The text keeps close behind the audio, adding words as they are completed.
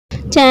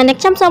ចាអ្នក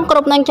ខ្ញុំសូមគោរ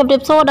ពនឹងជម្រា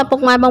បសួរដល់ពុក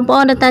ម៉ែបងប្អូ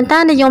នដែលតែងតែ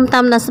និយមតា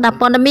មដានស្ដាប់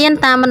ព័ត៌មាន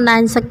តាមបណ្ដា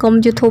ញសង្គម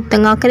YouTube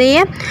ទាំងអស់គ្នា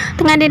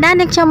ថ្ងៃនេះដែរ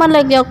អ្នកខ្ញុំបាន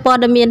លើកយកព័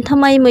ត៌មានថ្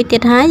មីមួយទៀ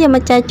តហើយយកម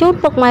កចែកជូន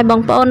ពុកម៉ែបង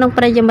ប្អូននិង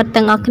ប្រិយមិត្ត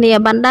ទាំងអស់គ្នា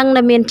បានដឹង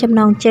ដែលមានចំ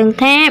ណងជើង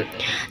ថា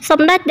ស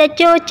ម្ដេចតេ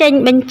ជោចេញ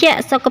បញ្ជាក់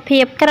សុខភា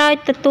ពក្រោយ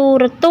ទទួល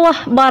រទស្ស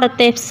ន៍បរ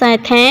ទេសផ្សាយ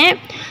ថា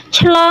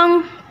ឆ្លង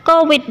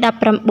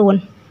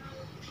COVID-19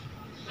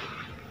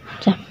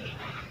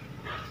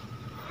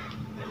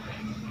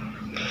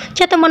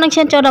 ចាតើមុននឹង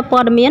ឈានចូលដល់ព័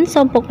ត៌មាន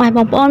សូមពុកម៉ែប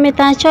ងប្អូនមេត្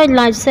តាចុច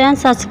Like Share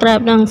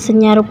Subscribe និងស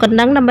ញ្ញារូបកណ្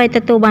ដឹងដើម្បីទ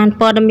ទួលបាន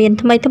ព័ត៌មាន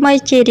ថ្មីៗ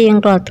ជារៀង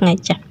រាល់ថ្ងៃ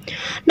ចា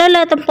នៅ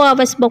លើទំព័រ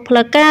Facebook ផ្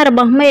លូវការរប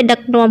ស់មេដឹក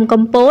នាំក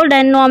ម្ពុជាដែ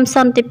លនាំស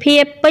ន្តិភា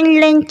ពពេញ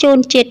លេញជូន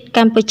ជាតិក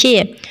ម្ពុជា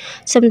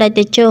សម្ដេច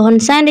តេជោហ៊ុន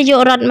សែននាយក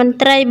រដ្ឋមន្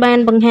ត្រីបាន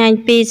បង្ហាញ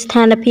ពីស្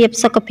ថានភាព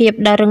សុខភាព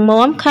ដ៏រឹង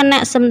មាំខ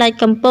ណៈសម្ដេច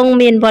កំពុង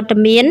មានវត្ត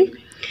មាន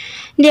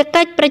នា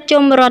កិច្ចប្រ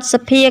ជុំរដ្ឋស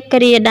ភា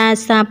គ្រាដែល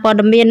សារព័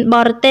ត៌មានប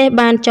រទេស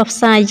បានចុះផ្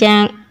សាយយ៉ា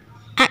ង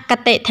អក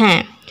តេថា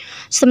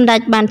សម្ដេច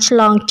បានឆ្ល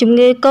ងជំ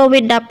ងឺ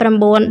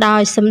COVID-19 ដោ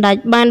យសម្ដេច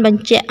បានប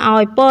ញ្ជាក់ឲ្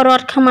យពលរ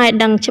ដ្ឋខ្មែរ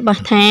ដឹងច្បា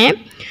ស់ថា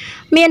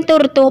មានទូ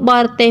រទស្សន៍ប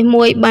រទេស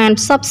មួយបាន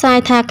ផ្សព្វផ្សាយ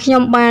ថាខ្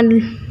ញុំបាន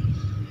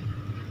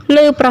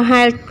ឮប្រ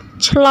ហែល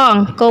ឆ្លង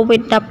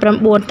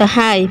COVID-19 ទៅ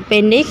ហើយពេ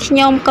លនេះខ្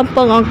ញុំកំ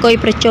ពុងអង្គុយ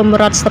ប្រជុំ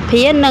រដ្ឋស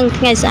ភានិង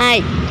ថ្ងៃស្អែក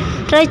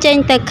ត្រូវចេញ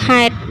ទៅ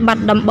ខេត្តបា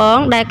ត់ដំបង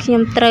ដែលខ្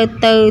ញុំត្រូវ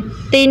ទៅ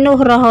ទីនោះ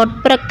រហូត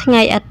ព្រឹកថ្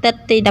ងៃអាទិត្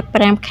យទី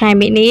15ខែ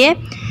មីនា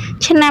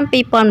ឆ្នាំ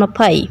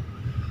2020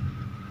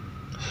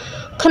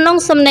ក្នុង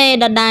សំណេរ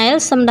ដដែល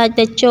សម្ដេច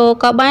តេជោ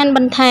ក៏បានប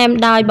ន្ថែម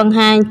ដោយបង្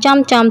ហាញ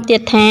ចំទៀ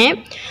តថា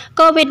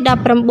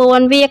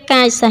COVID-19 វា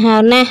កាចសាហាវ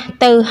ណាស់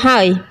ទៅហើ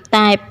យ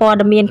តែព័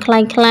ត៌មានคล้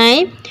าย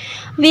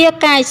វា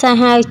កាចសា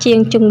ហាវជាង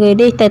ជំងឺ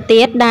នេះទៅ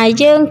ទៀតដែល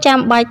យើងចាំ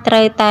បាច់ត្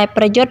រូវតែ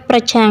ប្រយុទ្ធប្រ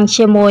ឆាំង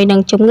ជាមួយនឹ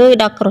ងជំងឺ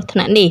ដ៏គ្រោះថ្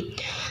នាក់នេះ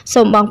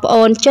សូមបងប្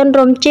អូនជន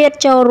រួមជាតិ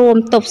ចូលរួម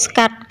ទប់ស្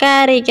កាត់កា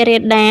ររីករា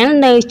លដាល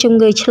នៅជំ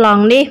ងឺឆ្លង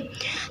នេះ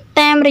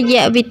តាមរ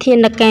យៈវិធា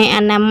នការអ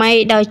នាម័យ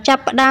ដោយចា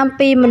ប់ផ្ដើម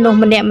ពីមនុស្ស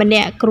ម្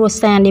នាក់គ្រួ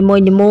សារនី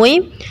មួយៗ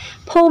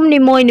ភូមិនី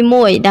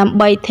មួយៗដើម្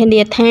បីធា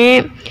នាថា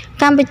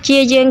កម្ពុជា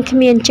យើងគ្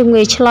មានជំ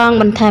ងឺឆ្លង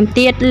បន្ថែម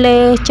ទៀតលើ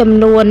ចំ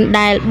នួន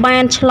ដែលបា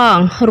នឆ្លង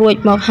រួច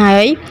មកហើ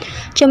យ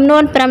ចំនួ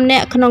ន5នា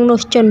ក់ក្នុងនោះ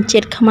ជនជា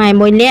តិខ្មែរ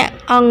1នាក់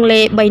អង់គ្លេ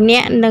ស3នា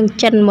ក់និង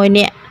ចិន1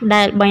នាក់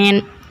ដែលបាន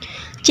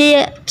ជា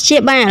ព្យា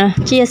បាល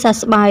ជាសះ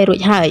ស្បើយរួច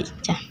ហើយ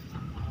ចា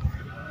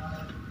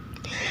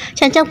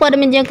ចាអញ្ចឹងព័ត៌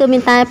មានយើងគឺមា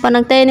នតែប៉ុណ្្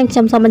នឹងទេនឹងខ្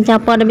ញុំសូមបញ្ច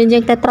ប់ព័ត៌មានយើ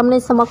ងតែត្រឹមនេះ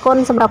សូមអរគុណ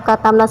សម្រាប់ការ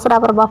តាមដានស្ដា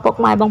ប់របស់ពុក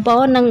ម៉ែបងប្អូ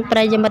ននិងប្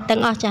រិយមិត្តទាំ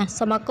ងអស់ចា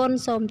សូមអរគុណ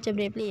សូមជ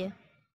ម្រាបលា